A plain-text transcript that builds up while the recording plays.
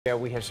Yeah,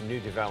 we have some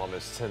new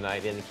developments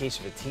tonight in the case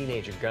of a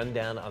teenager gunned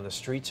down on the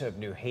streets of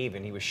New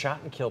Haven. He was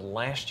shot and killed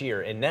last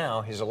year, and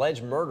now his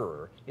alleged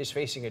murderer is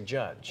facing a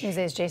judge.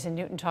 Newsay's Jason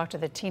Newton talked to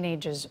the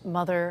teenager's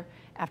mother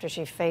after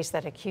she faced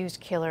that accused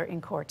killer in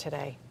court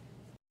today.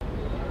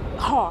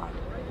 Hard,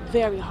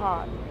 very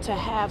hard, to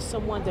have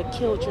someone that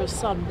killed your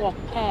son walk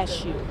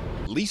past you.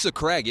 Lisa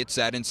Craggett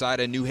sat inside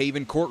a New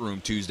Haven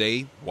courtroom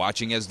Tuesday,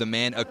 watching as the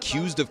man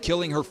accused of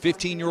killing her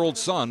 15-year-old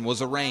son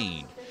was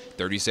arraigned.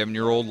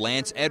 37-year-old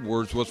Lance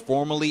Edwards was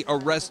formally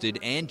arrested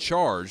and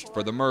charged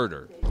for the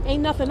murder.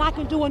 Ain't nothing I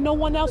can do and no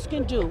one else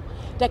can do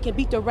that can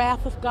beat the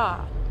wrath of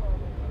God.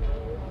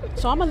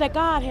 So I'm gonna let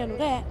God handle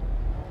that.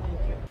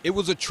 It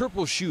was a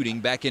triple shooting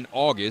back in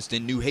August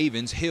in New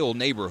Haven's Hill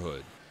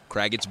neighborhood.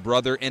 Craggett's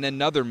brother and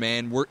another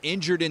man were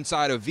injured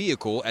inside a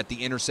vehicle at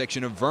the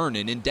intersection of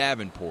Vernon and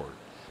Davenport.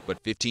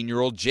 But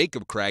 15-year-old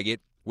Jacob Craggett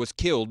was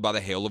killed by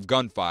the hail of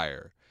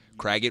gunfire.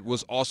 Craggett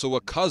was also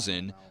a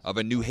cousin of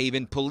a New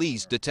Haven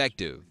police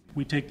detective.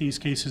 We take these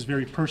cases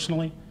very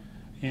personally,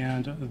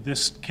 and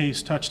this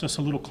case touched us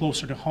a little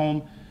closer to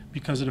home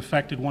because it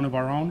affected one of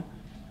our own.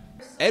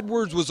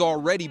 Edwards was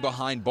already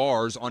behind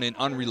bars on an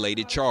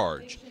unrelated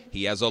charge.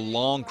 He has a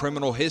long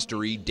criminal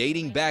history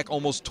dating back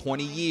almost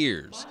 20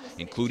 years,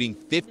 including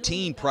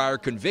 15 prior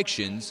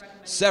convictions,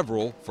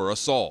 several for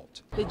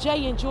assault. The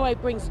J in joy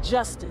brings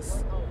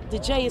justice. The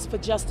J is for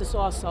justice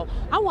also.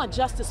 I want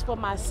justice for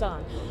my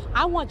son.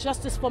 I want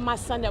justice for my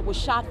son that was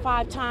shot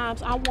 5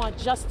 times. I want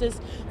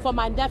justice for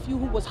my nephew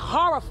who was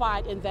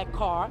horrified in that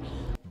car.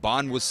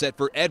 Bond was set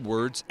for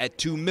Edwards at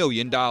 $2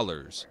 million.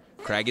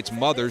 Craggett's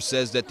mother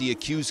says that the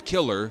accused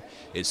killer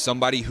is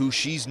somebody who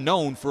she's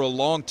known for a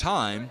long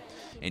time,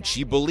 and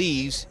she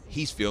believes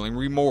he's feeling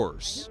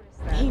remorse.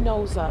 He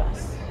knows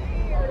us.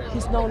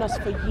 He's known us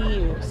for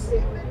years.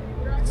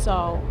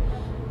 So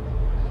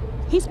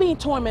he's being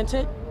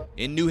tormented.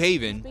 In New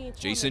Haven,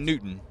 Jason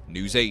Newton,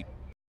 News 8.